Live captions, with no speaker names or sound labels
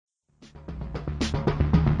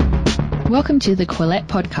Welcome to the Quillette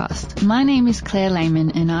podcast. My name is Claire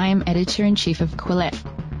Lehman and I am Editor-in-Chief of Quillette.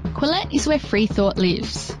 Quillette is where free thought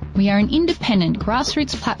lives. We are an independent,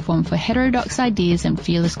 grassroots platform for heterodox ideas and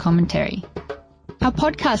fearless commentary. Our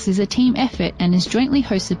podcast is a team effort and is jointly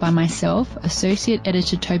hosted by myself, Associate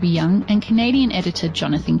Editor Toby Young, and Canadian Editor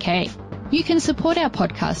Jonathan Kay. You can support our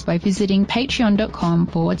podcast by visiting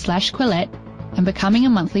patreon.com/Quillette and becoming a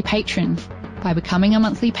monthly patron. By becoming a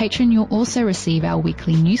monthly patron, you'll also receive our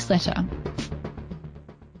weekly newsletter.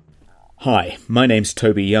 Hi, my name's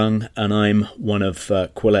Toby Young and I'm one of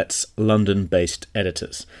Quillette's London-based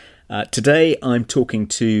editors. Today I'm talking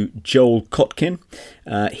to Joel Kotkin.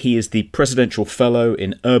 He is the Presidential Fellow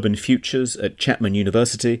in Urban Futures at Chapman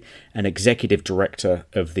University and Executive Director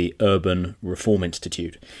of the Urban Reform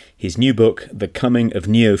Institute. His new book, The Coming of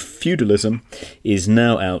Neo-Feudalism, is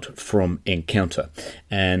now out from Encounter.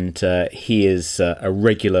 And he is a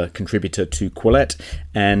regular contributor to Quillette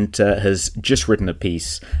and has just written a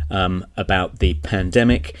piece about the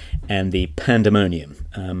pandemic and the pandemonium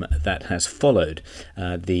that has followed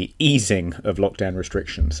the easing of lockdown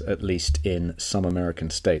restrictions, at least in some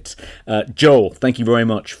American states. Joel, thank you very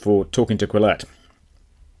much for talking to Quillette.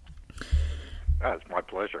 It's my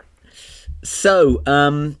pleasure. So,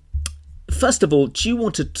 first of all, do you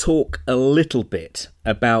want to talk a little bit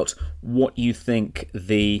about what you think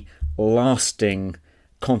the lasting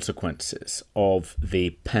consequences of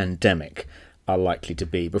the pandemic are likely to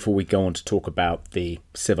be before we go on to talk about the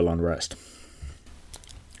civil unrest?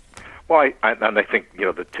 Well, I think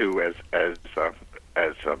the two, as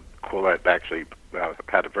Quillette actually had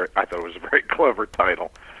I thought it was a very clever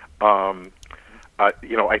title. I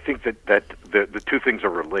think that the two things are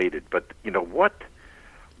related, but what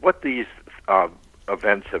these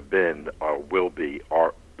events have been or will be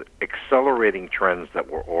are accelerating trends that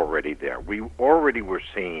were already there. We already were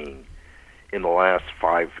seeing in the last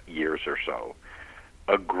 5 years or so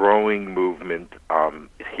a growing movement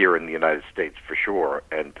here in the United States for sure,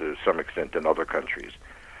 and to some extent in other countries,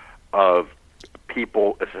 of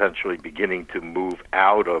people essentially beginning to move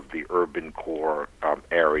out of the urban core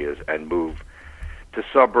areas and move to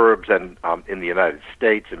suburbs, and in the United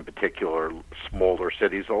States in particular, smaller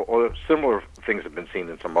cities, or similar things have been seen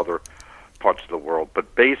in some other parts of the world.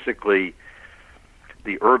 But basically,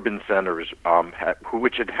 the urban centers,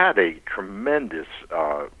 which had a tremendous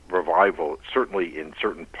revival, certainly in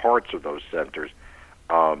certain parts of those centers,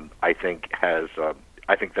 I think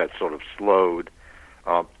that's sort of slowed.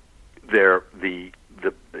 The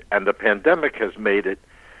pandemic has made it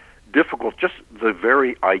difficult. Just the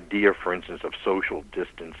very idea, for instance, of social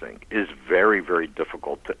distancing is very, very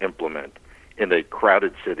difficult to implement in a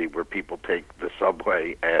crowded city where people take the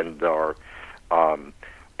subway and are in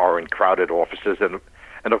crowded offices.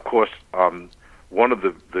 And of course, one of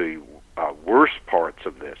the worst parts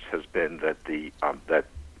of this has been that that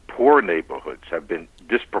poor neighborhoods have been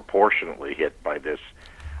disproportionately hit by this,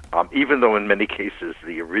 even though in many cases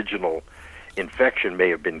the original infection may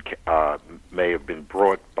have been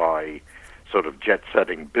brought by sort of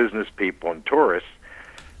jet-setting business people and tourists.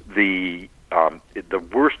 The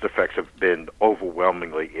worst effects have been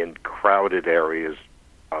overwhelmingly in crowded areas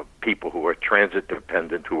of people who are transit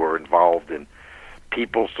dependent, who are involved in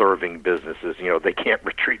people serving businesses. They can't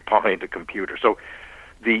retreat behind a computer. So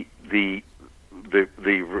the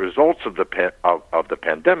results of the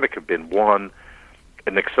pandemic have been, one,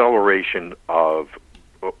 an acceleration of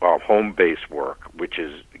home-based work, which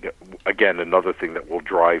is, again, another thing that will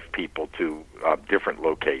drive people to different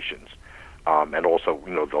locations. And also,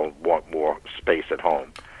 they'll want more space at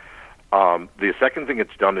home. The second thing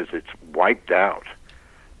it's done is it's wiped out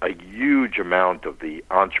a huge amount of the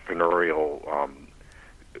entrepreneurial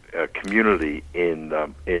community in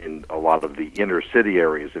a lot of the inner city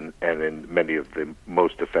areas and in many of the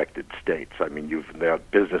most affected states. I mean, there are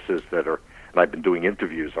businesses that are, and I've been doing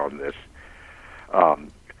interviews on this,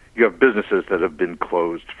 you have businesses that have been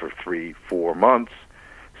closed for 3-4 months.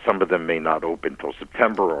 Some of them may not open till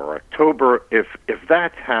September or October. If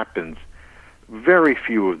that happens, very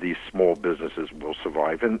few of these small businesses will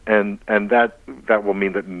survive, and that will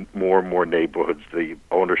mean that more and more neighborhoods, the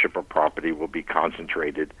ownership of property will be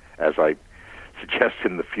concentrated, as I suggest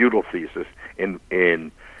in the feudal thesis, in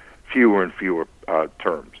fewer and fewer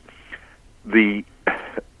terms. The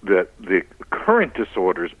current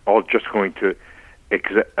disorders are just going to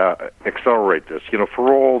accelerate this.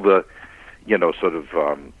 For all the, sort of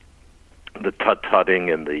the tut-tutting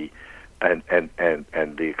and the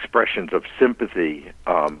expressions of sympathy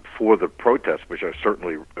for the protests, which are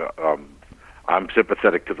certainly, I'm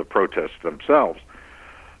sympathetic to the protests themselves,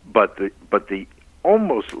 but the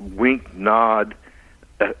almost wink nod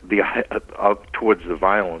towards the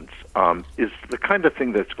violence is the kind of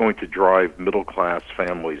thing that's going to drive middle-class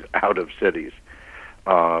families out of cities.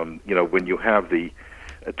 When you have the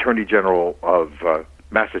Attorney General of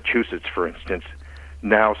Massachusetts, for instance,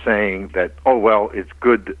 now saying that, oh, well, it's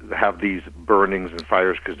good to have these burnings and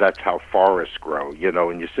fires because that's how forests grow,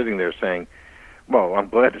 and you're sitting there saying, well, I'm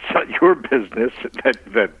glad it's not your business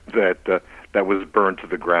that was burned to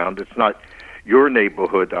the ground. It's not your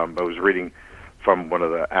neighborhood. I was reading from one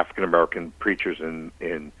of the African-American preachers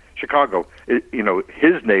in Chicago.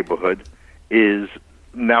 His neighborhood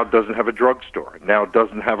now doesn't have a drugstore, now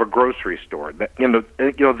doesn't have a grocery store.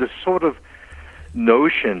 This sort of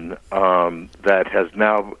notion that has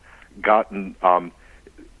now gotten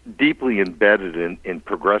deeply embedded in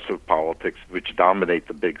progressive politics, which dominate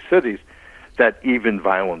the big cities, that even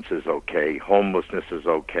violence is okay, homelessness is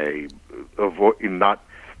okay, not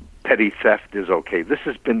petty theft is okay. This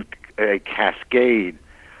has been a cascade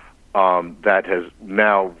that has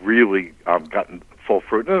now really gotten full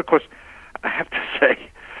fruit. And of course, I have to say,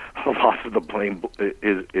 a lot of the blame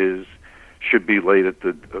should be laid at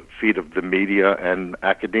the feet of the media and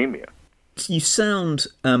academia. You sound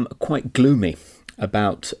quite gloomy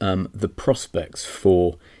about the prospects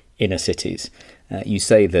for inner cities. You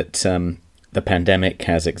say that the pandemic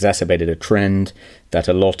has exacerbated a trend, that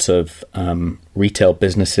a lot of retail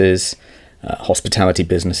businesses, hospitality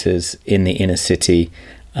businesses in the inner city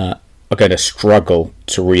are going to struggle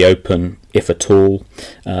to reopen, if at all.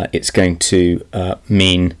 It's going to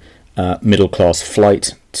mean middle-class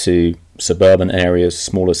flight to suburban areas,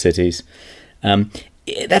 smaller cities.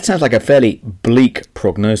 That sounds like a fairly bleak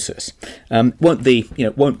prognosis.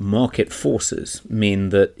 Won't market forces mean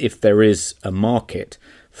that if there is a market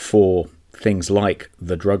for things like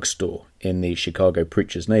the drugstore in the Chicago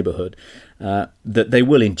preacher's neighborhood, that they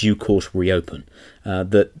will in due course reopen?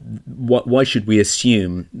 Why should we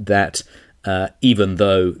assume that even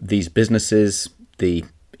though these businesses, the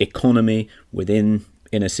economy within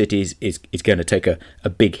inner cities is going to take a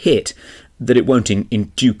big hit, that it won't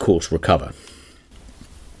in due course recover?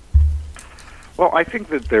 Well, I think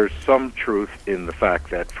that there's some truth in the fact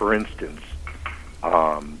that, for instance,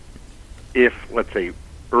 if, let's say,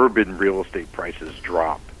 urban real estate prices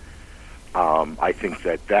drop, I think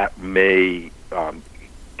that may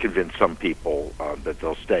convince some people that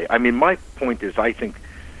they'll stay. I mean, my point is, I think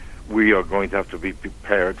we are going to have to be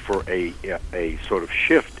prepared for a sort of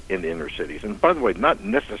shift in inner cities. And by the way, not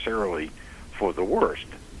necessarily for the worst,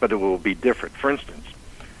 but it will be different. For instance,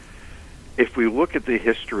 if we look at the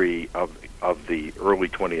history of the early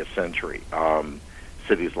 20th century,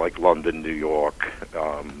 cities like London, New York,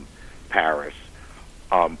 Paris,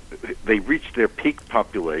 they reached their peak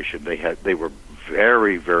population. They were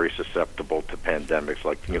very, very susceptible to pandemics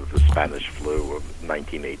like the Spanish flu of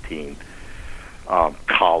 1918,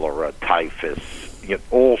 cholera, typhus,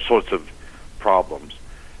 all sorts of problems.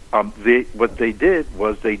 What they did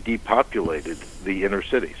was they depopulated the inner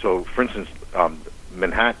city. So, for instance,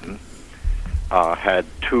 Manhattan had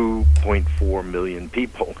 2.4 million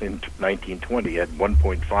people in 1920, had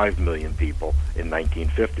 1.5 million people in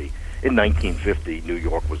 1950. In 1950, New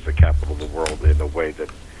York was the capital of the world in a way that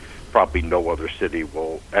probably no other city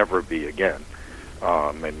will ever be again.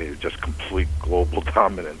 I mean, it was just complete global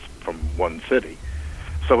dominance from one city.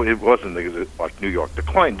 So it wasn't like New York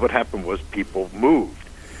declined. What happened was people moved.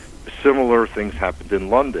 Similar things happened in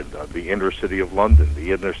London, the inner city of London,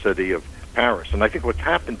 the inner city of Paris. And I think what's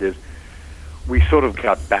happened is we sort of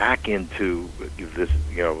got back into this,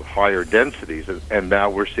 higher densities, and now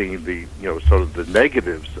we're seeing the, sort of the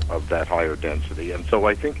negatives of that higher density. And so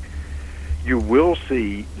I think you will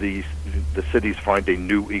see the cities find a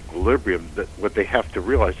new equilibrium. That what they have to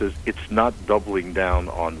realize is it's not doubling down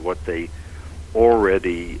on what they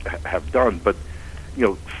already have done, but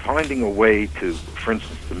finding a way to, for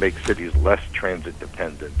instance, to make cities less transit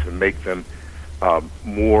dependent, to make them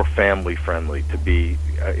more family friendly, to be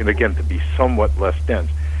somewhat less dense.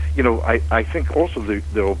 I think also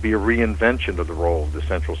there will be a reinvention of the role of the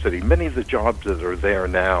central city. Many of the jobs that are there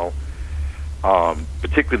now,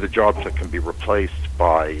 particularly the jobs that can be replaced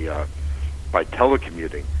by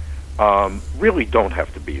telecommuting, really don't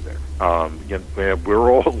have to be there. We're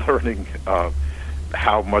all learning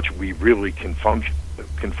how much we really can function,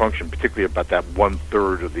 particularly about that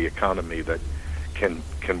 1/3 of the economy that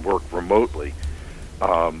can work remotely.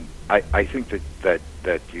 I think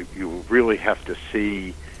that you really have to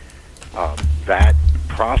see that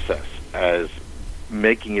process as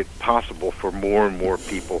making it possible for more and more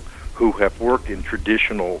people who have worked in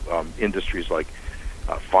traditional industries like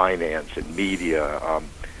finance and media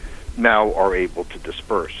now are able to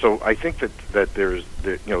disperse. So I think that there's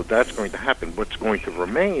that's going to happen. What's going to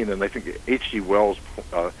remain, and I think H.G. Wells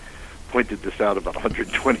pointed this out about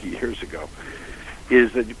 120 years ago,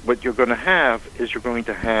 is that what you're going to have is you're going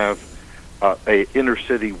to have a inner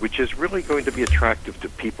city which is really going to be attractive to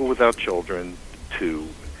people without children, to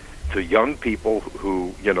young people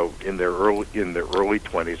who, in their early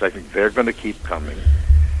 20s. I think they're going to keep coming,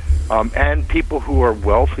 and people who are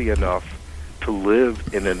wealthy enough to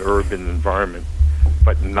live in an urban environment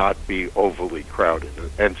but not be overly crowded.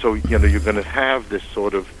 And so, you're going to have this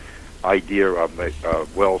sort of idea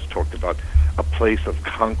of, Wells talked about a place of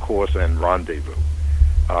concourse and rendezvous,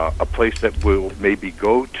 a place that we'll maybe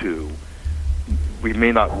go to. We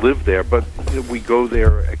may not live there, but we go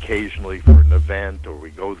there occasionally for an event, or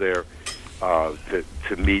we go there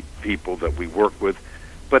to meet people that we work with.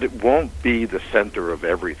 But it won't be the center of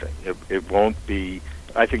everything. It won't be.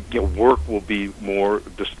 I think work will be more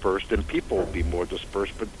dispersed and people will be more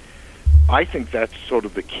dispersed. But I think that's sort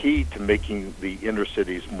of the key to making the inner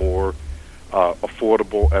cities more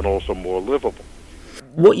affordable and also more livable.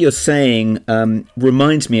 What you're saying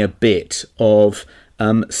reminds me a bit of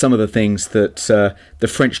some of the things that the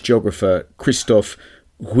French geographer Christophe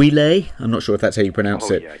Quillette, I'm not sure if that's how you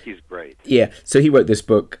pronounce it. Oh, yeah, he's great. Yeah, so he wrote this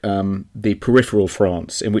book, The Peripheral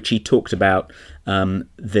France, in which he talked about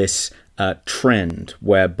this trend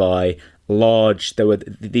whereby there were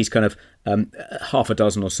these kind of half a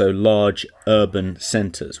dozen or so large urban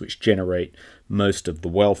centres which generate most of the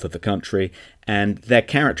wealth of the country, and they're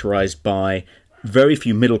characterised by very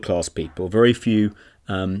few middle-class people, very few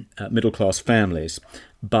middle-class families,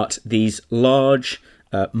 but these large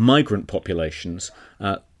migrant populations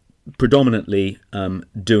predominantly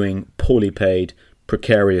doing poorly paid,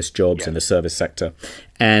 precarious jobs in the service sector,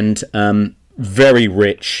 and very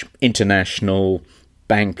rich international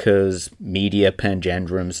bankers, media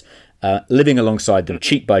panjandrams living alongside them,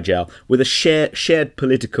 cheek by jowl, with a shared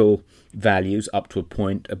political values up to a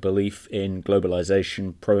point, a belief in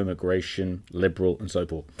globalization, pro-immigration, liberal, and so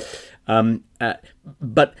forth.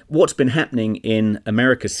 But what's been happening in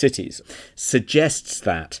America's cities suggests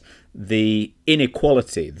that the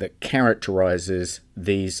inequality that characterizes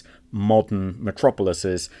these modern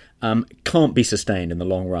metropolises can't be sustained in the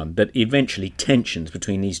long run, that eventually tensions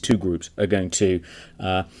between these two groups are going to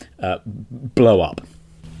blow up.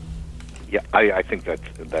 Yeah, I think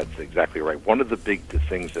that's exactly right. One of the big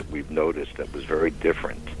things that we've noticed that was very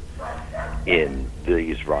different in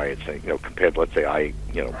these riots, compared, let's say, I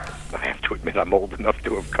have to admit I'm old enough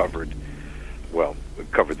to have covered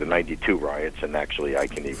the 92 riots, and actually I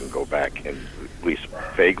can even go back and at least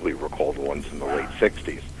vaguely recall the ones in the late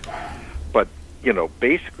 60s. But,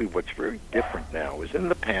 basically what's very different now is in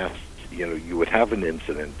the past, you would have an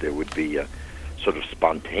incident, there would be a sort of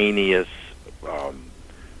spontaneous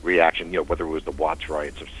reaction, whether it was the Watts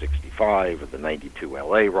riots of 65 or the 92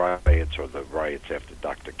 LA riots or the riots after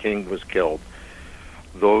Dr. King was killed.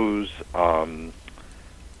 Those kind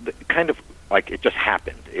of like it just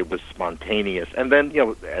happened. It was spontaneous. And then,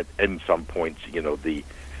 at some points, the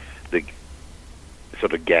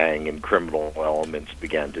sort of gang and criminal elements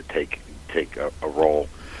began to take a role.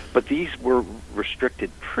 But these were restricted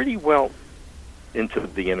pretty well into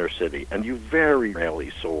the inner city, and you very rarely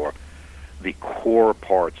saw the core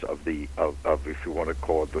parts of if you want to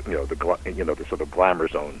call it, the sort of glamour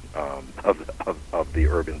zone of the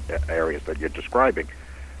urban areas that you're describing.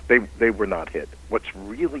 They were not hit. What's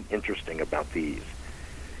really interesting about these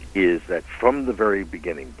is that from the very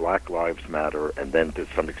beginning, Black Lives Matter, and then to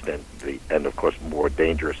some extent and of course more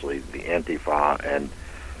dangerously, the Antifa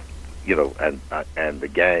and the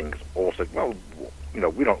gangs all said, well,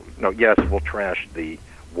 we don't know. Yes, we'll trash the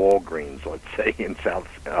Walgreens, let's say, in south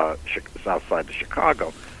side of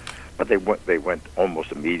Chicago, but they went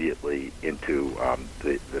almost immediately into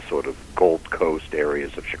the sort of Gold Coast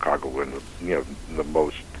areas of Chicago, and the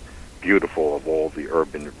most beautiful of all the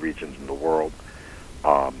urban regions in the world.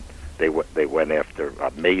 They went after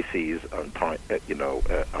Macy's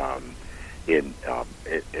in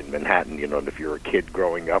Manhattan. And if you're a kid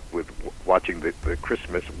growing up with watching the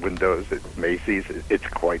Christmas windows at Macy's, it's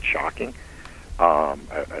quite shocking.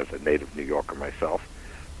 As a native New Yorker myself,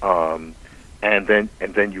 and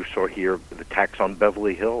then you saw here the tax on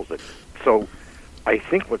Beverly Hills. So, I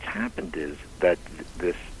think what's happened is that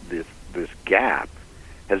this gap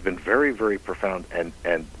has been very, very profound, and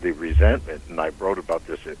the resentment. And I wrote about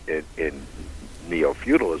this in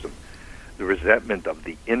Neo-Feudalism, the resentment of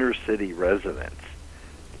the inner city residents,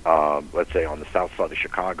 let's say on the south side of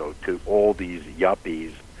Chicago, to all these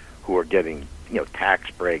yuppies who are getting tax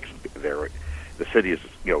breaks. The city is,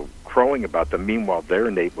 crowing about them. Meanwhile, their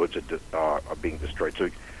neighborhoods are being destroyed. So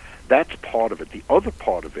that's part of it. The other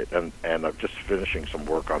part of it, and I'm just finishing some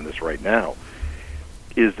work on this right now,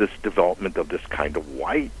 is this development of this kind of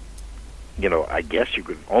white I guess you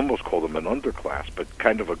could almost call them an underclass, but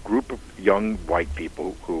kind of a group of young white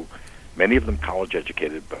people who, many of them college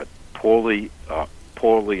educated, but poorly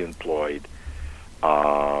employed,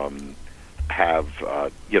 have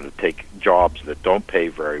take jobs that don't pay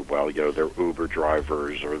very well. They're Uber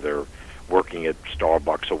drivers or they're working at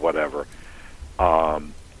Starbucks or whatever,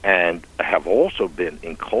 and have also been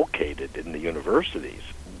inculcated in the universities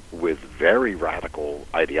with very radical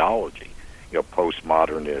ideology,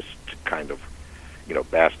 postmodernist kind of,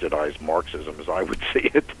 bastardized Marxism, as I would see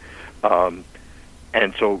it.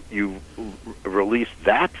 And so you release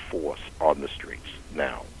that force on the streets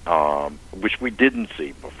now, which we didn't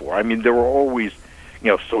see before. I mean, there were always,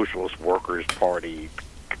 Socialist Workers' Party,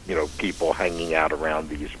 people hanging out around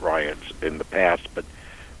these riots in the past, but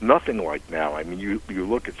nothing like now. I mean, you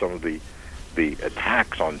look at some of the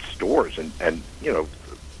attacks on stores, and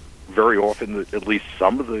very often, at least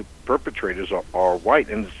some of the perpetrators are white,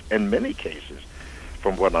 and in many cases,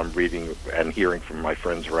 from what I'm reading and hearing from my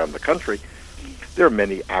friends around the country, there are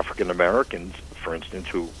many African Americans, for instance,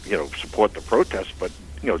 who support the protests, but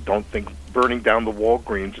don't think burning down the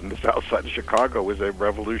Walgreens in the south side of Chicago is a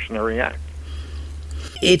revolutionary act.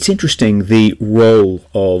 It's interesting, the role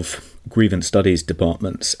of grievance studies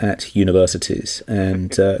departments at universities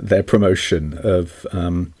and their promotion of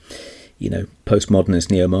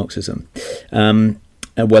postmodernist neo-Marxism, and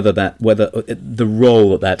whether the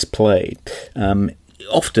role that's played.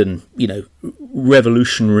 Often,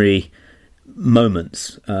 revolutionary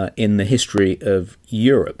moments in the history of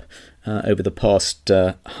Europe over the past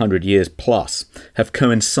 100 years plus have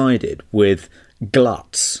coincided with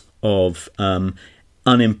gluts of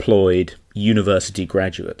unemployed university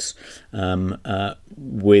graduates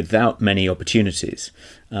without many opportunities,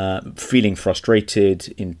 feeling frustrated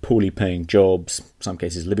in poorly paying jobs, some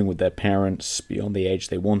cases living with their parents beyond the age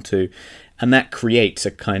they want to, and that creates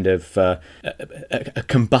a kind of a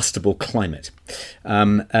combustible climate,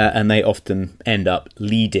 and they often end up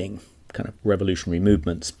leading kind of revolutionary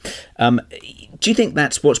movements. Do you think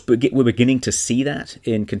that's we're beginning to see that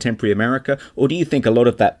in contemporary America, or do you think a lot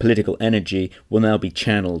of that political energy will now be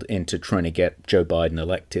channeled into trying to get Joe Biden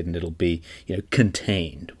elected, and it'll be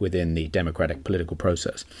contained within the democratic political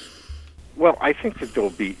process? Well, I think that there'll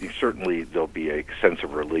be a sense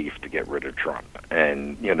of relief to get rid of Trump,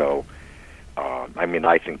 and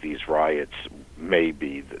I think these riots may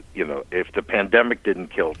be if the pandemic didn't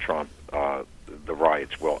kill Trump, the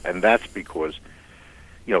riots will, and that's because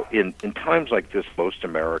in times like this, most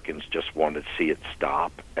Americans just want to see it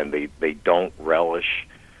stop, and they don't relish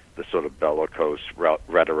the sort of bellicose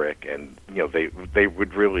rhetoric, and they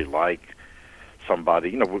would really like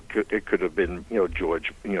somebody. It could have been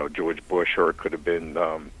George Bush, or it could have been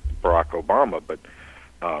Barack Obama, but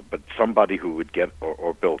somebody who would get,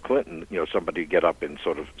 or Bill Clinton, somebody get up and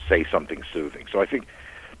sort of say something soothing. So I think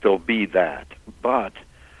there'll be that, but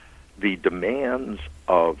the demands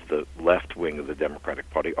of the left wing of the Democratic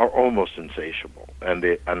Party are almost insatiable, and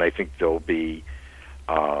I think there'll be.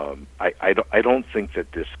 I don't think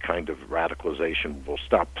that this kind of radicalization will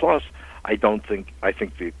stop. Plus, I think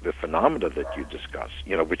the phenomena that you discuss,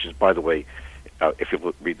 which is, by the way, if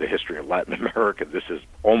you read the history of Latin America, this is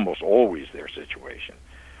almost always their situation.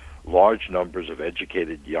 Large numbers of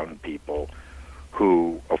educated young people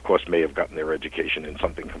who, of course, may have gotten their education in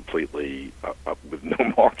something completely with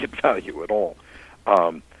no market value at all.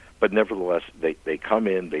 But nevertheless, they come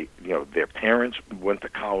in. Their parents went to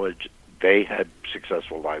college. They had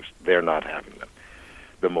successful lives. They're not having them.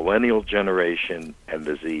 The millennial generation and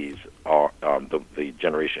the Zs are the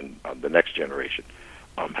generation, the next generation,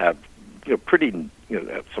 have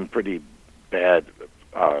some pretty bad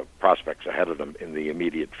prospects ahead of them in the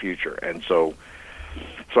immediate future, and so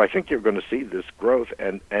I think you're going to see this growth,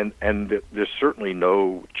 and there's certainly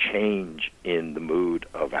no change in the mood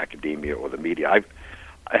of academia or the media.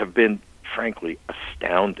 I have been frankly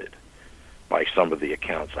astounded by some of the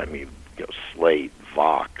accounts. I mean, Slate,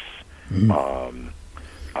 Vox,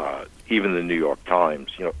 even the New York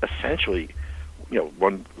Times. Essentially,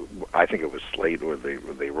 one, I think it was Slate, where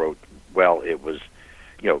they wrote, well, it was,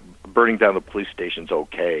 burning down the police station's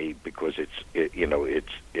okay because it's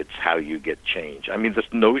how you get change. I mean,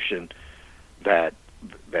 this notion that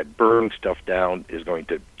burning stuff down is going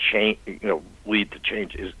to change, lead to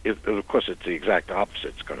change is of course it's the exact opposite.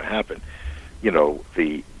 It's going to happen.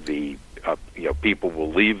 People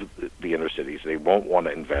will leave the inner cities. They won't want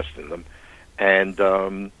to invest in them, and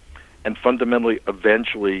fundamentally,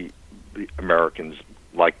 eventually, the Americans,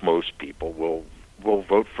 like most people, will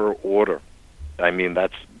vote for order. I mean,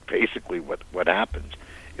 that's basically what happens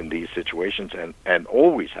in these situations, and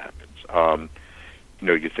always happens.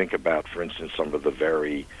 You think about, for instance, some of the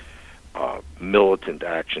very militant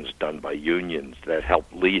actions done by unions that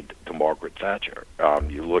helped lead to Margaret Thatcher.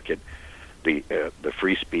 You look at the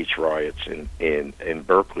free speech riots in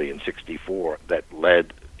Berkeley in '64 that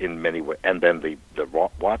led in many ways, and then the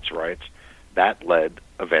Watts riots that led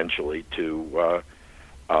eventually to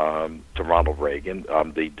Ronald Reagan.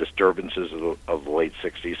 The disturbances of the late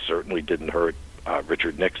 '60s certainly didn't hurt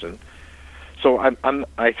Richard Nixon. So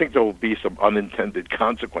I think there will be some unintended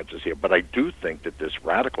consequences here, but I do think that this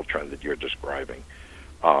radical trend that you're describing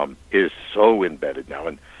is so embedded now.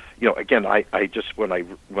 And again, I just when I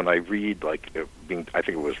read I think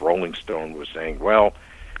it was Rolling Stone was saying, well,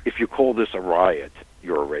 if you call this a riot,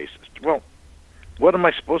 you're a racist. Well, what am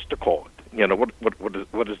I supposed to call it?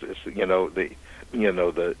 What is this?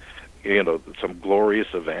 Some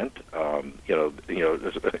glorious event.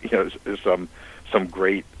 Some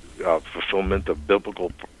great fulfillment of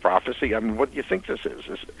biblical prophecy. I mean, what do you think this is?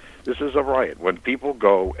 This is a riot. When people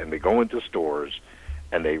go and they go into stores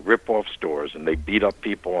and they rip off stores and they beat up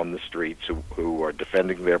people on the streets who are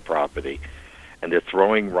defending their property, and they're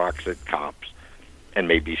throwing rocks at cops and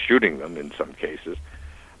maybe shooting them in some cases,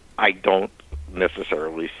 I don't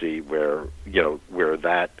necessarily see where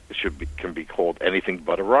that can be called anything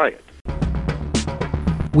but a riot.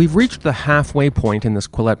 We've reached the halfway point in this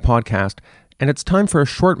Quillette podcast, and it's time for a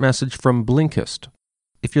short message from Blinkist.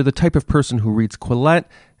 If you're the type of person who reads Quillette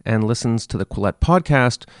and listens to the Quillette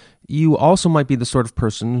podcast, you also might be the sort of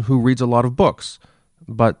person who reads a lot of books.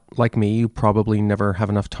 But like me, you probably never have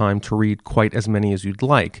enough time to read quite as many as you'd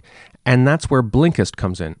like. And that's where Blinkist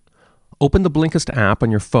comes in. Open the Blinkist app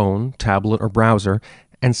on your phone, tablet, or browser,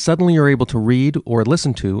 and suddenly you're able to read or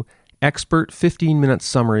listen to expert 15-minute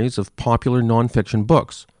summaries of popular nonfiction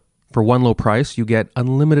books. For one low price, you get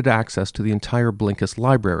unlimited access to the entire Blinkist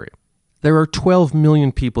library. There are 12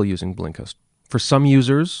 million people using Blinkist. For some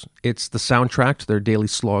users, it's the soundtrack to their daily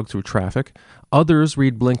slog through traffic. Others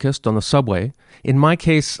read Blinkist on the subway. In my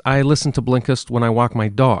case, I listen to Blinkist when I walk my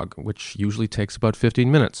dog, which usually takes about 15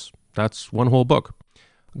 minutes. That's one whole book.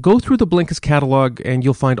 Go through the Blinkist catalog and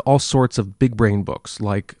you'll find all sorts of big brain books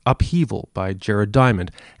like Upheaval by Jared Diamond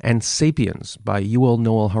and Sapiens by Yuval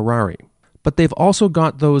Noah Harari. But they've also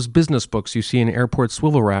got those business books you see in airport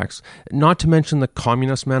swivel racks, not to mention the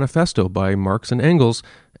Communist Manifesto by Marx and Engels,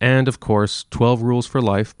 and of course, 12 Rules for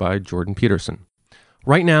Life by Jordan Peterson.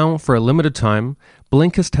 Right now, for a limited time,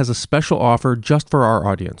 Blinkist has a special offer just for our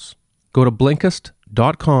audience. Go to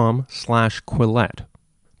Blinkist.com/Quillette.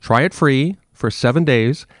 Try it free for 7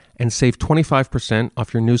 days and save 25%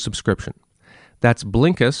 off your new subscription. That's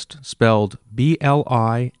Blinkist, spelled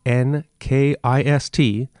Blinkist,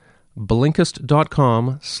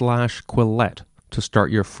 Blinkist.com/Quillette to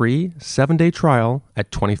start your free 7-day trial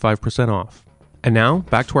at 25% off. And now,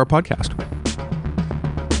 back to our podcast.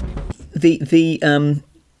 The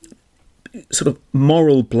sort of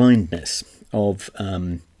moral blindness of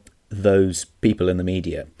those people in the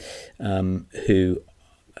media who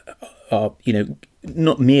are,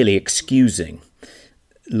 not merely excusing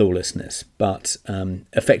lawlessness, but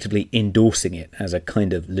effectively endorsing it as a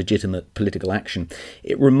kind of legitimate political action.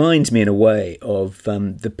 It reminds me in a way of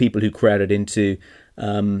the people who crowded into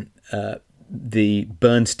the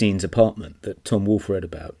Bernstein's apartment that Tom Wolfe wrote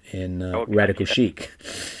about in Radical Chic.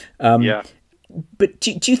 Yeah. But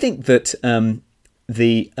do you think that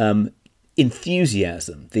the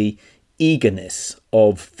enthusiasm, the eagerness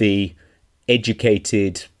of the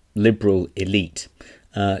educated liberal elite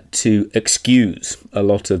to excuse a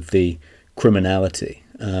lot of the criminality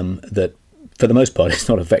that, for the most part, is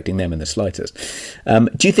not affecting them in the slightest.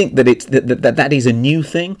 Do you think that that is a new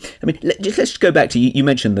thing? I mean, let's just go back to you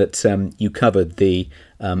mentioned that you covered the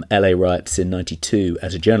LA riots in '92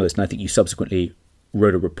 as a journalist, and I think you subsequently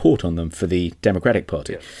wrote a report on them for the Democratic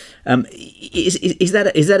Party. Yes. Is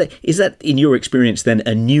that in your experience then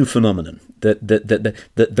a new phenomenon that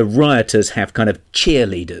the rioters have kind of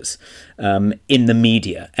cheerleaders in the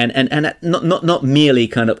media and not merely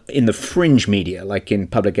kind of in the fringe media like in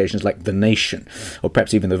publications like The Nation or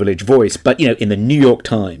perhaps even the Village Voice, but in the New York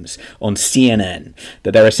Times, on CNN,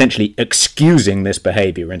 that they're essentially excusing this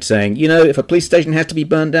behaviour and saying, if a police station has to be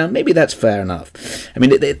burned down, maybe that's fair enough. I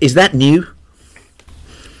mean, is that new?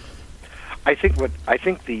 I think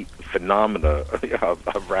the phenomena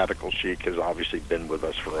of radical chic has obviously been with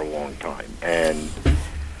us for a long time, and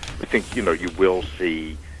I think you will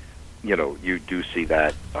see, you do see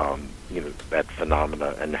that that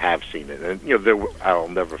phenomena and have seen it, and I'll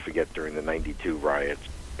never forget during the '92 riots,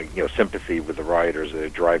 sympathy with the rioters that are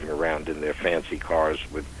driving around in their fancy cars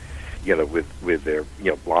with their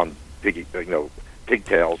blonde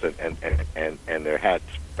pigtails and their hats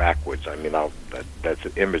backwards. I mean, that's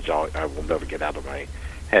an image I will never get out of my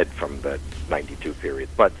head from the 92 period.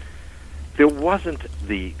 But there wasn't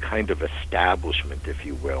the kind of establishment, if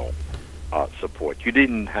you will, support. You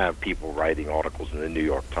didn't have people writing articles in the New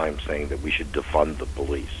York Times saying that we should defund the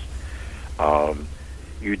police.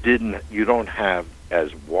 You don't have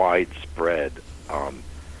as widespread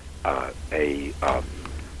a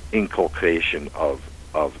inculcation of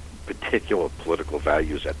particular political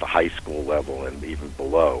values at the high school level and even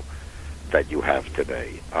below that you have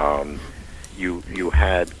today. You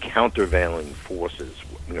had countervailing forces,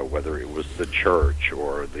 whether it was the church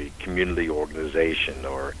or the community organization,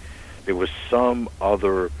 or there was some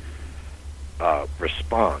other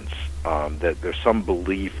response, that there's some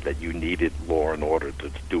belief that you needed law and order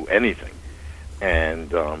to do anything.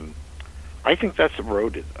 And I think that's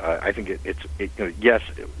eroded. I think yes,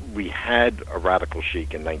 we had a radical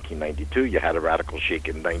chic in 1992. You had a radical chic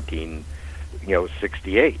in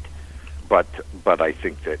 1968. But I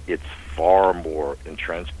think that it's far more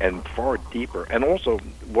entrenched and far deeper. And also,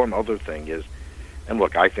 one other thing is, and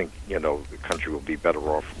look, I think the country will be better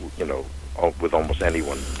off with almost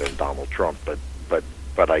anyone than Donald Trump.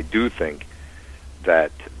 But I do think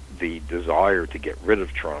that the desire to get rid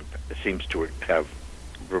of Trump seems to have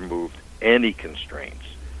removed any constraints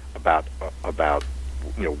about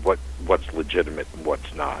what's legitimate and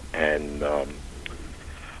what's not. And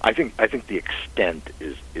I think the extent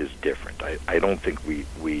is different. I don't think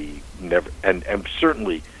we never, and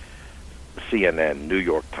certainly CNN, New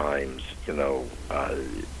York Times,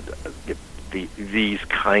 these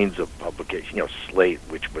kinds of publications, Slate,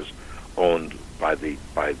 which was owned by the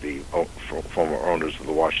former owners of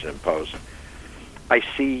the Washington Post. I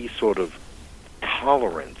see sort of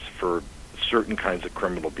tolerance for certain kinds of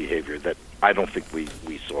criminal behavior that I don't think we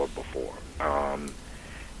saw before.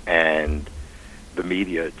 And the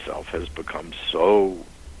media itself has become so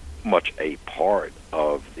much a part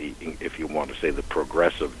of the, if you want to say, the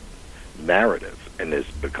progressive narrative, and has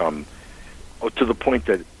become to the point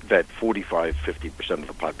that 45-50% of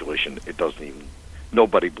the population,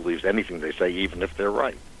 nobody believes anything they say, even if they're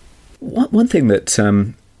right. One thing that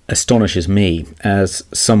astonishes me as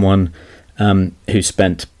someone who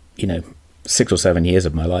spent 6 or 7 years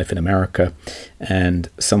of my life in America, and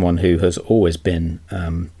someone who has always been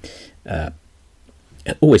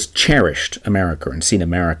always cherished America and seen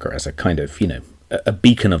America as a kind of a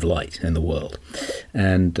beacon of light in the world,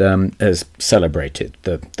 and has celebrated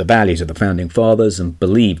the values of the founding fathers and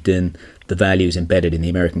believed in the values embedded in the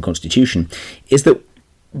American Constitution, is that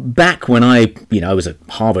back when I was at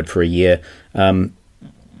Harvard for a year,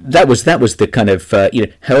 that was the kind of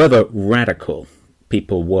however radical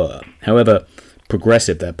people were, however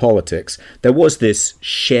progressive their politics, there was this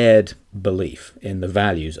shared belief in the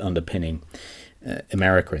values underpinning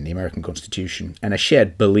America and the American Constitution, and a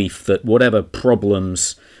shared belief that whatever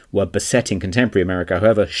problems were besetting contemporary America,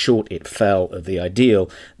 however short it fell of the ideal,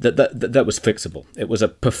 that was fixable. It was a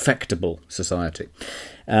perfectible society.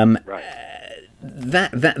 Right.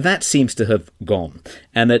 That seems to have gone,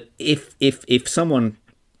 and that if someone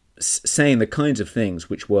saying the kinds of things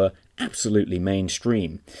which were absolutely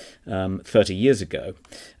mainstream 30 years ago,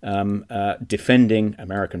 defending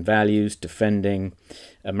American values, defending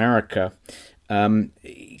America,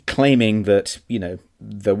 claiming that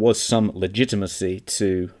there was some legitimacy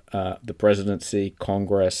to the presidency,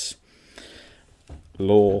 Congress,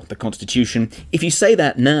 law, the Constitution. If you say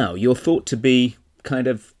that now, you're thought to be kind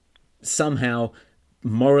of somehow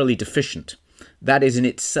morally deficient. That is in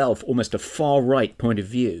itself almost a far-right point of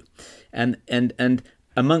view. And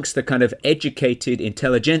amongst the kind of educated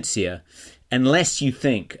intelligentsia, unless you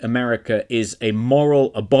think America is a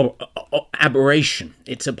moral aberration,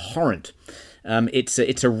 it's abhorrent, it's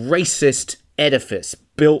a racist edifice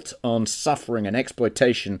built on suffering and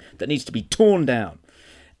exploitation that needs to be torn down,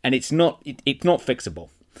 and it's not fixable.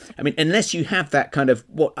 I mean, unless you have that kind of,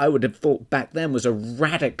 what I would have thought back then was a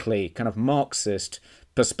radically kind of Marxist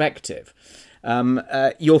perspective,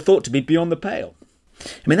 you're thought to be beyond the pale.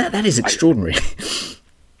 I mean, that is extraordinary.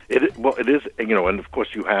 It is, and of course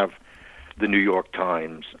you have the New York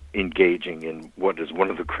Times engaging in what is one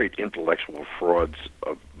of the great intellectual frauds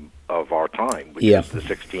of our time, which is the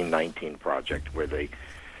 1619 Project, where they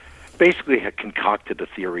basically had concocted a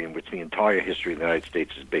theory in which the entire history of the United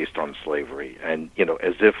States is based on slavery, and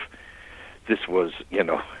as if this was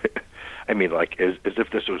I mean, like as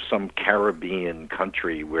if this was some Caribbean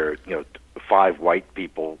country where 5 white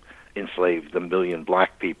people enslaved 1 million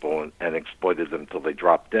black people and exploited them till they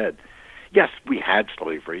dropped dead. Yes, we had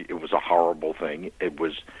slavery. It was a horrible thing. It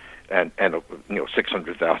was, and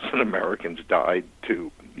 600,000 Americans died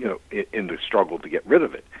in the struggle to get rid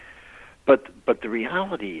of it. But the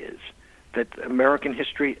reality is that American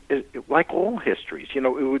history, like all histories, it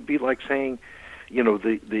would be like saying,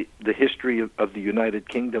 the history of the United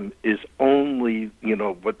Kingdom is only,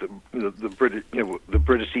 what the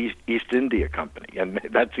British East India Company, and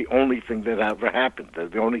that's the only thing that ever happened.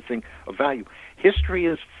 The only thing of value. History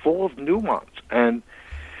is full of nuance, and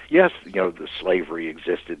yes, the slavery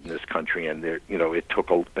existed in this country, and it took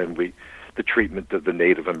the treatment of the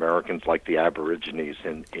Native Americans, like the Aborigines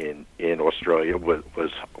in Australia,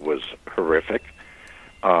 was horrific.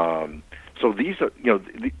 So these are,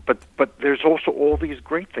 but there's also all these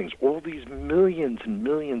great things, all these millions and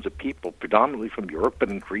millions of people, predominantly from Europe, but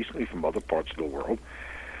increasingly from other parts of the world,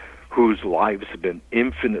 whose lives have been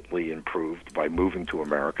infinitely improved by moving to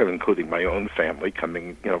America, including my own family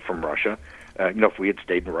coming, from Russia. If we had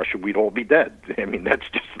stayed in Russia, we'd all be dead. I mean, that's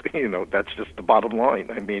just, that's just the bottom line.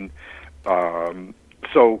 I mean,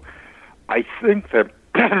 so I think that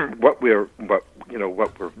what we're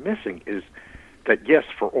missing is that, yes,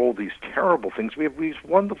 for all these terrible things, we have these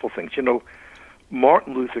wonderful things.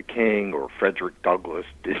 Martin Luther King or Frederick Douglass,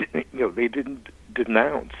 they didn't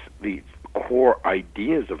denounce the core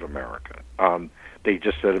ideas of America. They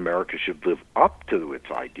just said America should live up to its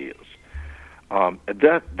ideas.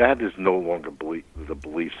 That is no longer the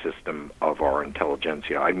belief system of our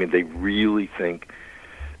intelligentsia. I mean, they really think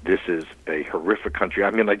this is a horrific country. I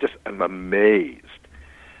mean, I'm amazed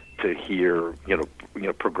to hear,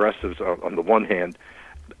 progressives on the one hand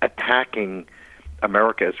attacking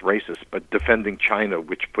America as racist, but defending China,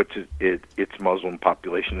 which puts its Muslim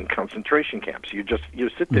population in concentration camps. You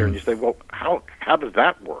sit there and you say, well, how does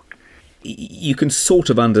that work? You can sort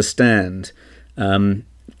of understand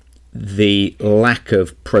the lack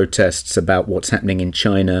of protests about what's happening in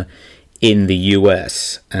China in the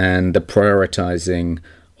US and the prioritizing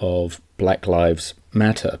of Black Lives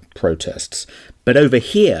Matter protests. But over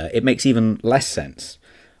here, it makes even less sense,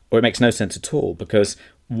 or it makes no sense at all, because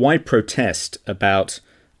why protest about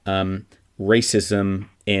racism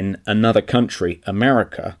in another country,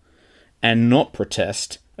 America, and not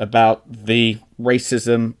protest about the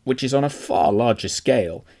racism which is on a far larger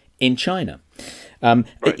scale in China?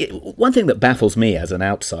 Right. One thing that baffles me as an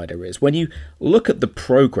outsider is when you look at the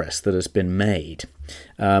progress that has been made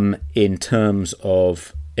in terms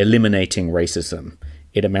of eliminating racism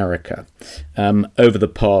in America over the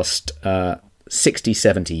past 60,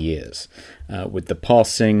 70 years, with the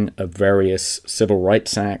passing of various civil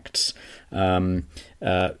rights acts,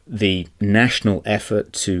 the national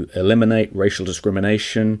effort to eliminate racial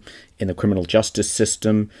discrimination in the criminal justice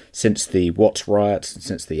system since the Watts riots,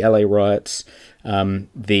 since the LA riots,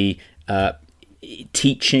 the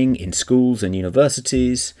teaching in schools and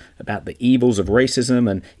universities about the evils of racism.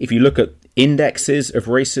 And if you look at indexes of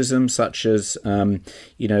racism, such as,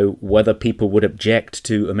 whether people would object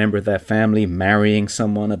to a member of their family marrying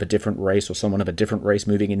someone of a different race or someone of a different race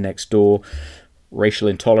moving in next door, racial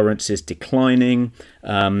intolerance is declining.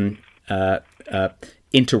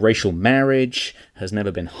 Interracial marriage has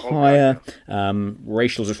never been higher.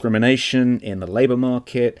 Racial discrimination in the labor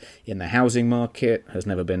market, in the housing market, has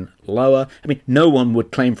never been lower. I mean, no one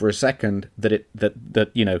would claim for a second that it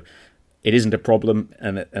isn't a problem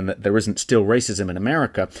and that there isn't still racism in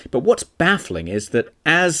America. But what's baffling is that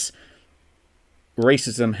as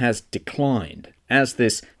racism has declined, as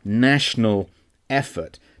this national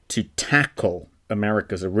effort to tackle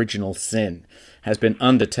America's original sin has been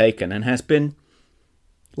undertaken and has been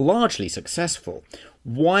largely successful,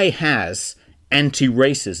 why has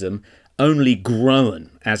anti-racism only grown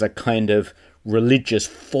as a kind of religious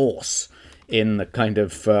force in the kind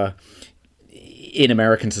of in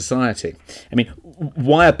American society? I mean,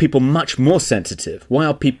 why are people much more sensitive? Why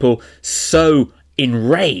are people so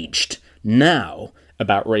enraged now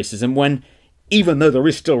about racism when, even though there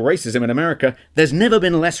is still racism in America, there's never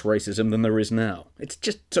been less racism than there is now? It's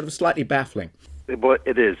just sort of slightly baffling. Well,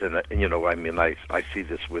 it is, and I see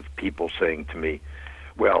this with people saying to me,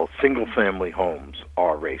 well, single-family homes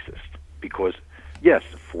are racist because, yes,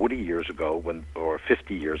 40 years ago or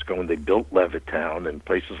 50 years ago when they built Levittown and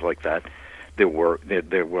places like that, there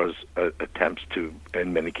was attempts to,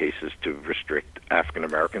 in many cases, to restrict African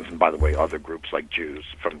Americans and, by the way, other groups like Jews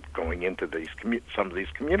from going into some of these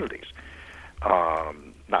communities.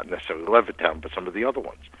 Not necessarily Levittown, but some of the other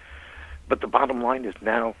ones. But the bottom line is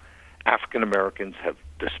now African Americans have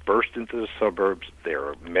dispersed into the suburbs. There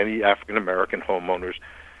are many African American homeowners.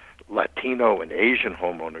 Latino and Asian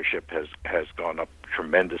homeownership has gone up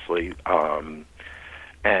tremendously,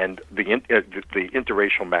 and the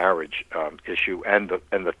interracial marriage issue and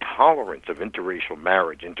the tolerance of interracial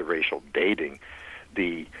marriage, interracial dating,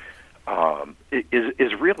 is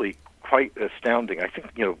really quite astounding. I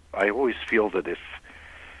think, I always feel that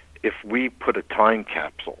if we put a time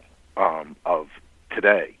capsule of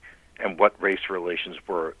today and what race relations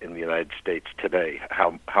were in the United States today,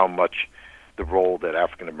 how much the role that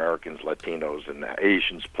African Americans, Latinos, and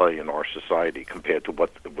Asians play in our society compared to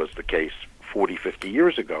what was the case 40, 50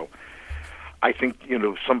 years ago, I think,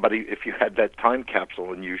 somebody, if you had that time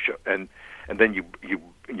capsule and and then you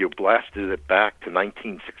blasted it back to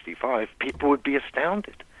 1965, people would be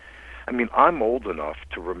astounded. I mean, I'm old enough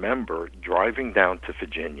to remember driving down to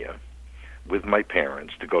Virginia with my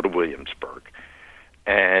parents to go to Williamsburg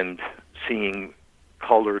and seeing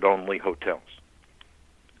colored-only hotels.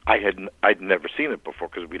 I'd never seen it before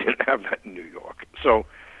because we didn't have that in New York. So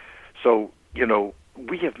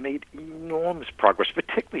we have made enormous progress,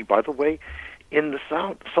 particularly, by the way, in the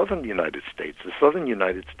southern United States. The southern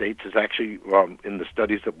United States is actually, in the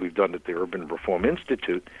studies that we've done at the Urban Reform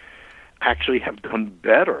Institute, actually have done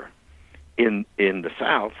better in the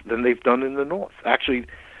South than they've done in the North. Actually,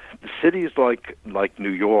 the cities like New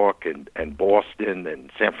York and Boston and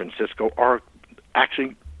San Francisco are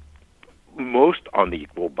actually most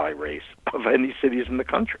unequal by race of any cities in the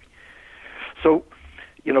country. So,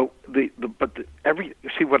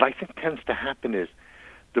 what I think tends to happen is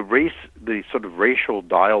the sort of racial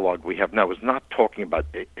dialogue we have now is not talking about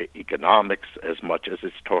economics as much as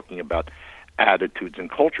it's talking about attitudes and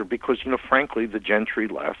culture, because, frankly, the gentry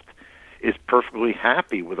left is perfectly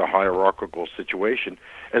happy with a hierarchical situation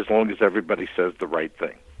as long as everybody says the right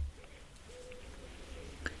thing.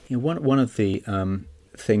 One of the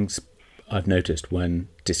things I've noticed when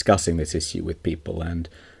discussing this issue with people and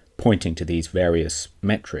pointing to these various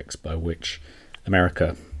metrics by which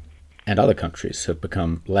America and other countries have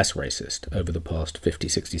become less racist over the past 50,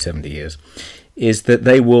 60, 70 years, is that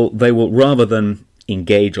they will rather than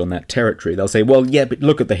engage on that territory, they'll say, well, yeah, but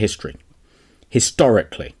look at the history.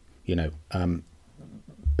 Historically,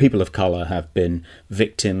 people of color have been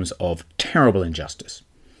victims of terrible injustice.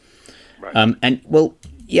 Right. And well,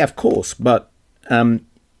 yeah, of course, but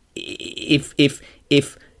if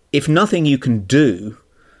nothing you can do,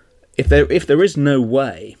 if there is no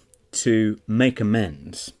way to make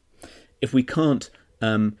amends, if we can't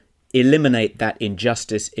eliminate that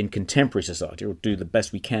injustice in contemporary society, or do the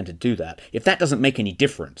best we can to do that, if that doesn't make any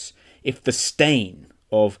difference, if the stain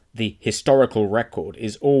of the historical record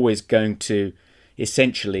is always going to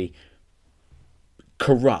essentially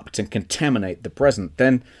corrupt and contaminate the present,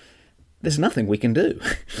 then there's nothing we can do.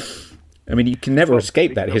 I mean, you can never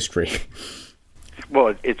escape that history.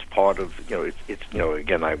 Well, it's part of, it's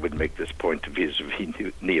again, I would make this point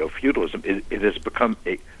vis-a-vis neo-feudalism. It has become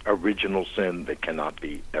a original sin that cannot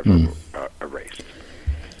be ever erased.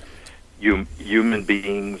 Human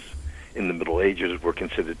beings in the Middle Ages were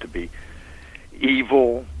considered to be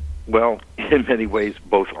evil, well, in many ways,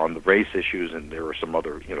 both on the race issues, and there are some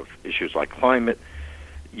other, issues like climate.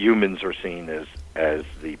 Humans are seen as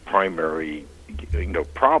the primary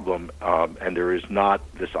problem, and there is not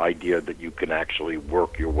this idea that you can actually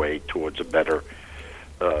work your way towards a better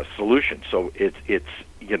solution. So it's a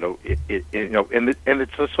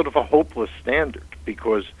sort of a hopeless standard,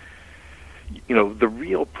 because the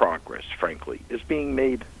real progress, frankly, is being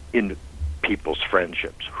made in people's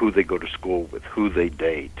friendships, who they go to school with, who they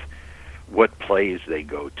date, what plays they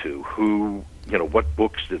go to, what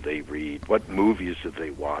books do they read, what movies do they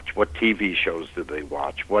watch, what TV shows do they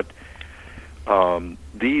watch, what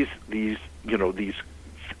these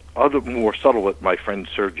other more subtle, what my friend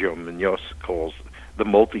Sergio Munoz calls the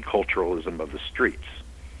multiculturalism of the streets.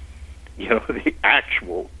 The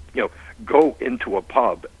actual, go into a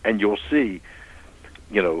pub and you'll see,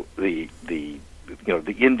 the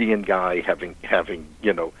Indian guy having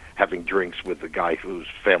drinks with the guy whose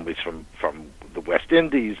family's from the West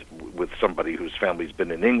Indies, with somebody whose family's been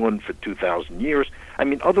in England for 2,000 years. I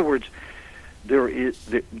mean, in other words, this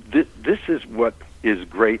is what is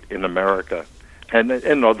great in America, and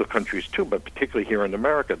in other countries too, but particularly here in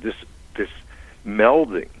America. This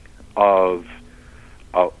melding of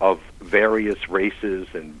various races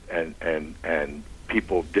and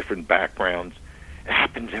people of different backgrounds, it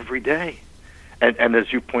happens every day. And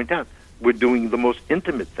as you point out, we're doing the most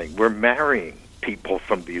intimate thing. We're marrying people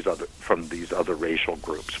from these other racial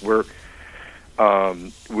groups. We're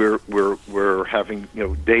having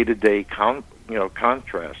day-to-day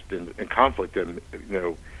contrast and conflict, and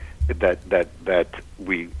that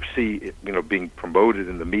we see being promoted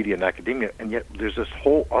in the media and academia, and yet there's this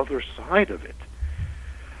whole other side of it,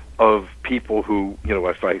 of people who,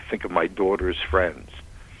 if I think of my daughter's friends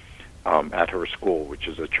at her school, which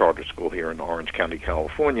is a charter school here in Orange County,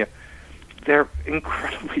 California, they're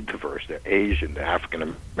incredibly diverse. They're Asian, they're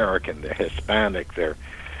African American, they're Hispanic, they're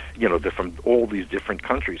they're from all these different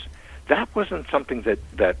countries. That wasn't something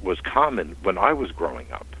that was common when I was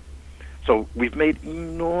growing up. So we've made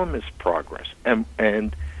enormous progress,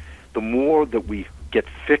 and the more that we get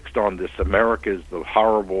fixed on this, America is the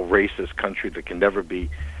horrible racist country that can never be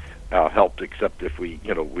helped except if we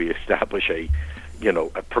establish a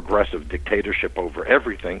progressive dictatorship over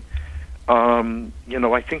everything.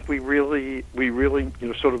 I think we really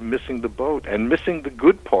sort of missing the boat and missing the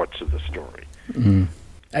good parts of the story. Mm.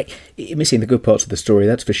 Missing the good parts of the story,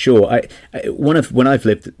 that's for sure. When I've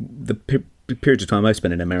lived the periods of time I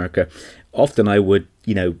spent in America, often I would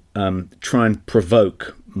try and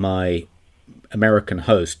provoke my American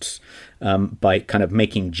hosts by kind of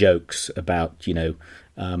making jokes about the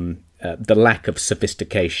lack of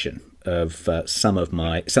sophistication of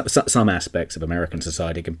some aspects of American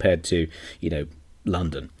society compared to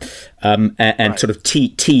London, and right. Sort of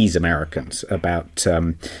tease Americans about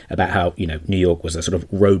how New York was a sort of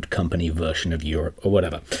road company version of Europe or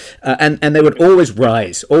whatever, and they would always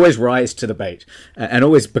rise to the bait and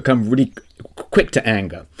always become really quick to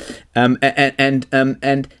anger, and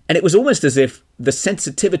it was almost as if the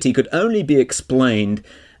sensitivity could only be explained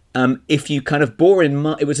if you kind of bore in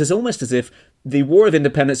mind. It was almost as if the War of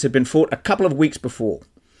Independence had been fought a couple of weeks before,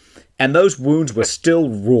 and those wounds were still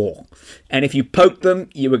raw. And if you poked them,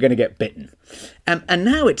 you were going to get bitten. And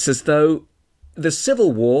now it's as though the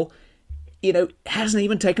Civil War, hasn't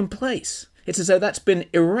even taken place. It's as though that's been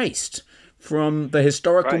erased from the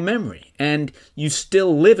historical memory. And you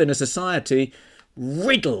still live in a society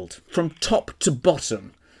riddled from top to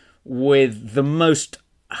bottom with the most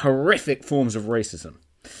horrific forms of racism.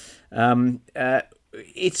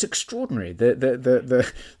 It's extraordinary,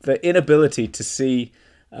 the inability to see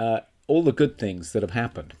all the good things that have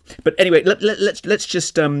happened. But anyway, let's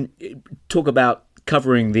just talk about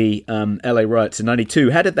covering the LA riots in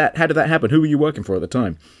 '92. How did that happen? Who were you working for at the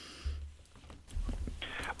time?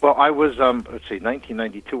 Well, I was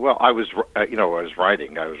 1992. Well, I was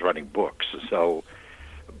writing. I was writing books. So,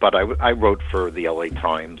 but I wrote for the LA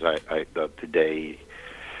Times.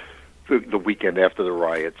 The weekend after the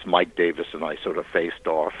riots, Mike Davis and I sort of faced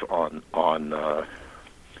off on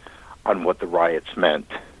what the riots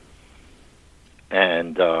meant,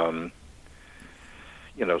 and so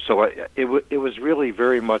it was really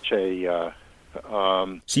very much a.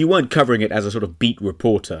 So you weren't covering it as a sort of beat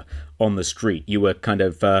reporter on the street. You were kind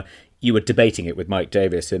of you were debating it with Mike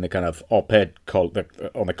Davis in the kind of op-ed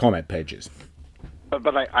on the comment pages.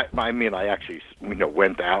 But I actually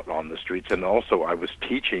went out on the streets, and also I was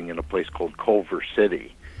teaching in a place called Culver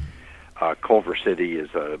City. Culver City is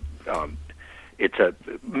it's a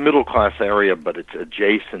middle class area, but it's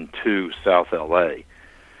adjacent to South LA,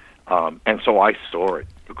 and so I saw it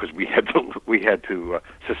because we had to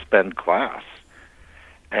suspend class,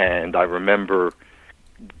 and I remember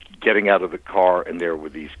getting out of the car, and there were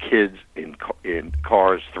these kids in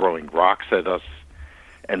cars throwing rocks at us.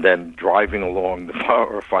 And then driving along the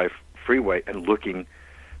 405 freeway and looking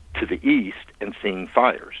to the east and seeing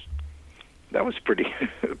fires. That was pretty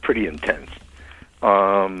intense.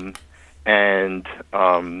 And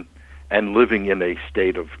living in a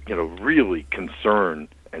state of really concern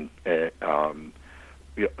and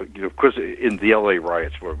because in the LA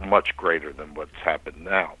riots were much greater than what's happened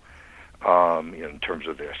now, in terms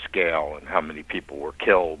of their scale and how many people were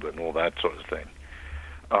killed and all that sort of thing.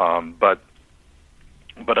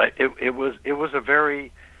 But it was a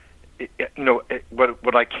very,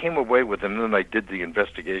 what I came away with, and then I did the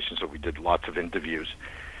investigation, so we did lots of interviews,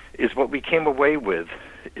 is what we came away with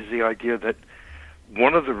is the idea that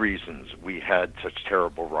one of the reasons we had such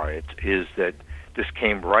terrible riots is that this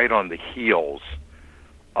came right on the heels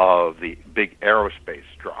of the big aerospace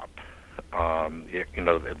drop.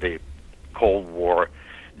 The Cold War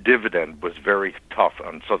dividend was very tough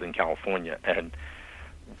on Southern California, and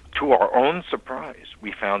to our own surprise,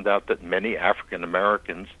 we found out that many African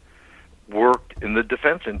Americans worked in the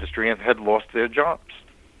defense industry and had lost their jobs.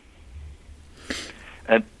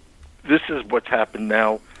 And this is what's happened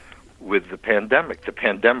now with the pandemic. The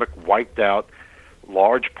pandemic wiped out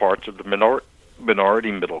large parts of the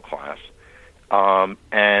minority middle class, and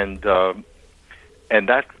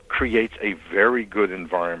that creates a very good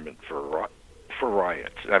environment for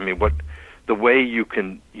riots. I mean, the way you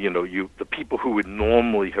can, the people who would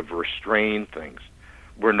normally have restrained things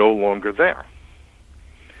were no longer there,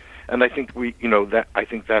 and I think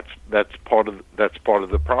that's part of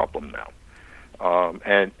the problem now,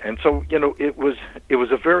 and so it was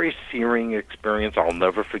a very searing experience. I'll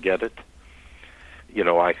never forget it.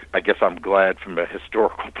 I guess I'm glad from a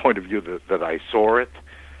historical point of view that I saw it,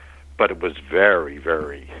 but it was a very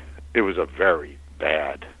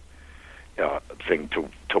bad thing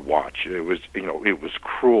to watch. It was, it was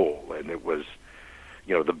cruel, and it was,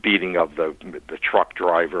 the beating of the truck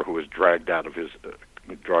driver who was dragged out of his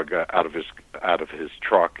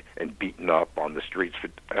truck and beaten up on the streets for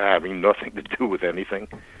having nothing to do with anything.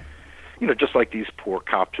 Just like these poor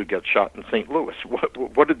cops who get shot in St. Louis.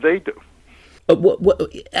 What did they do?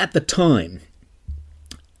 At the time,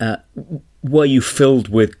 were you filled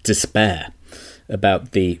with despair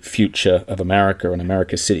about the future of America and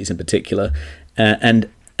America's cities in particular, and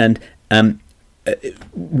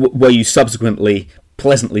were you subsequently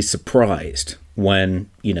pleasantly surprised when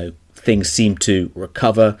things seemed to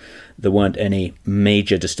recover? There weren't any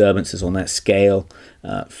major disturbances on that scale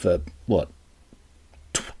for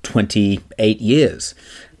 28 years,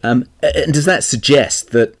 and does that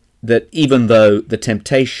suggest that even though the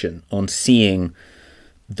temptation on seeing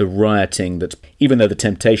the rioting, even though the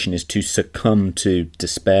temptation is to succumb to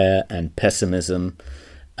despair and pessimism,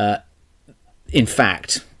 in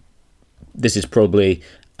fact, this is probably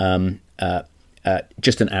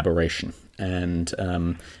just an aberration, and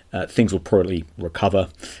things will probably recover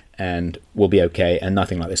and we'll be okay, and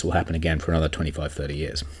nothing like this will happen again for another 25, 30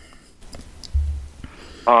 years?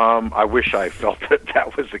 I wish I felt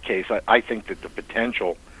that was the case. I think that the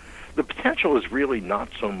potential is really not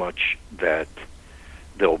so much that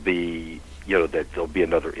there'll be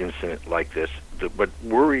another incident like this. What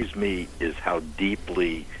worries me is how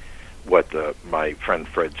deeply what my friend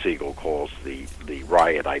Fred Siegel calls the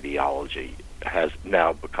riot ideology has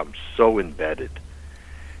now become so embedded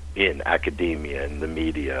in academia, in the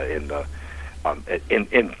media, in the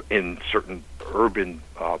in certain urban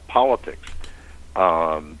politics,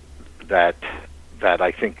 that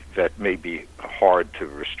I think that may be hard to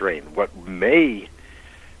restrain.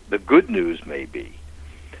 The good news may be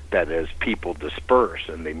that as people disperse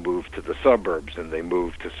and they move to the suburbs and they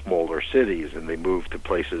move to smaller cities and they move to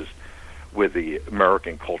places where the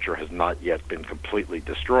American culture has not yet been completely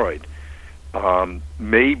destroyed,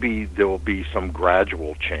 maybe there will be some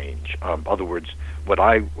gradual change. In other words, what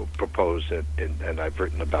I propose, and I've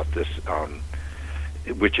written about this,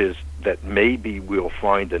 which is that maybe we'll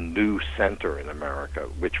find a new center in America,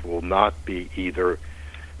 which will not be either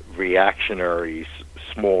reactionary,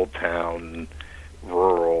 small town,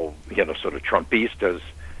 rural, sort of Trumpistas,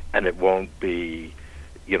 and it won't be,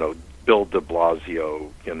 Bill de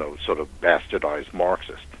Blasio, sort of bastardized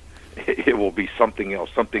Marxist. It will be something else,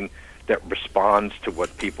 something that responds to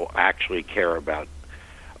what people actually care about.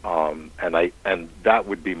 And that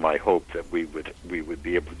would be my hope, that we would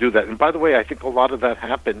be able to do that. And by the way, I think a lot of that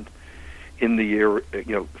happened in the year,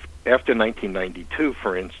 after 1992,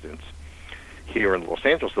 for instance. Here in Los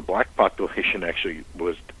Angeles, the black population actually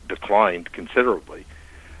was declined considerably.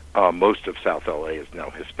 Most of South LA is now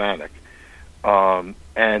Hispanic.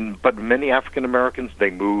 But many African Americans, they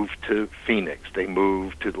moved to Phoenix, they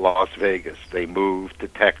moved to Las Vegas, they moved to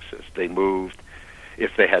Texas, they moved,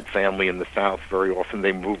 if they had family in the South, very often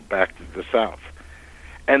they moved back to the South.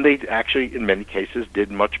 And they actually, in many cases, did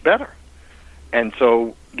much better. And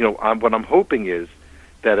so, what I'm hoping is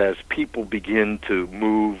that as people begin to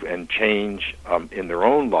move and change in their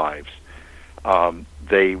own lives,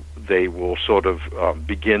 they will sort of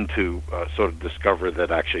begin to sort of discover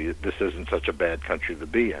that actually this isn't such a bad country to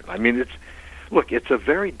be in. I mean, it's a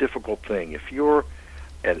very difficult thing. If you're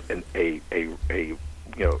a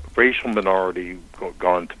racial minority,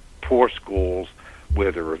 gone to poor schools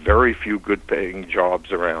where there are very few good-paying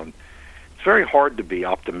jobs around, it's very hard to be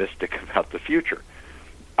optimistic about the future.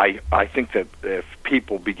 I think that if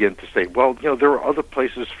people begin to say, well, there are other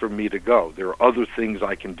places for me to go, there are other things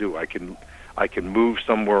I can do, I can move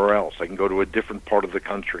somewhere else, I can go to a different part of the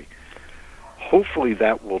country, hopefully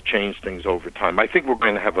that will change things over time. I think we're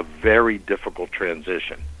going to have a very difficult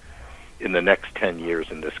transition in the next 10 years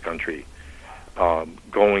in this country,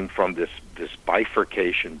 going from this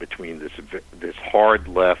bifurcation between this hard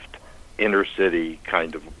left inner city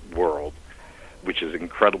kind of world, which is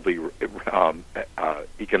incredibly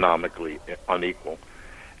economically unequal,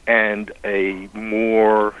 and a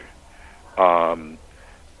more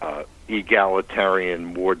egalitarian,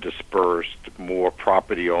 more dispersed, more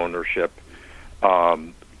property ownership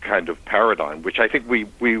kind of paradigm, which I think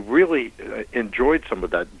we really enjoyed some of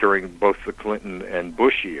that during both the Clinton and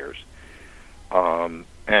Bush years.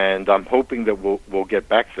 And I'm hoping that we'll get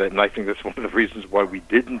back to that, and I think that's one of the reasons why we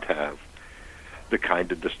didn't have the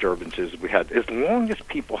kind of disturbances we had. As long as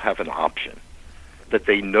people have an option, that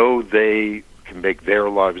they know they can make their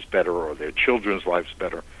lives better or their children's lives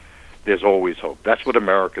better, there's always hope. That's what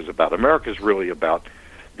America's about. America's really about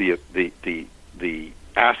the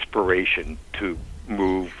aspiration to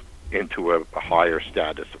move into a higher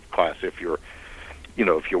status of class. If you're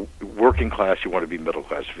if you're working class, you want to be middle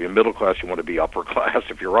class. If you're middle class, you want to be upper class.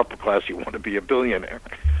 If you're upper class, you want to be a billionaire.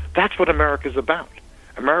 That's what America's about.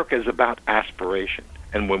 America is about aspiration.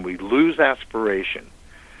 And when we lose aspiration,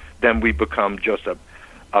 then we become just a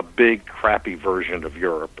big, crappy version of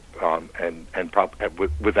Europe,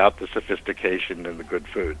 without the sophistication and the good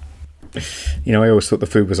food. I always thought the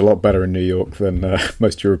food was a lot better in New York than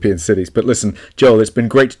most European cities. But listen, Joel, it's been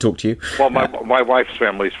great to talk to you. Well, my wife's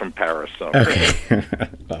family's from Paris, so... Okay.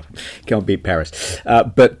 Well, can't beat Paris.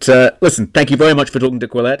 But listen, thank you very much for talking to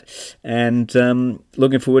Quillette, and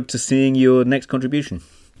looking forward to seeing your next contribution.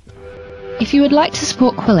 If you would like to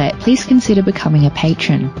support Quillette, please consider becoming a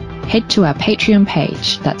patron. Head to our Patreon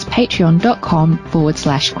page. That's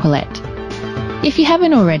patreon.com/Quillette. If you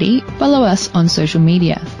haven't already, follow us on social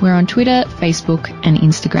media. We're on Twitter, Facebook, and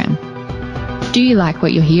Instagram. Do you like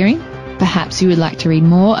what you're hearing? Perhaps you would like to read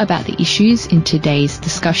more about the issues in today's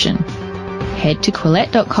discussion. Head to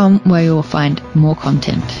Quillette.com where you will find more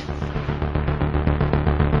content.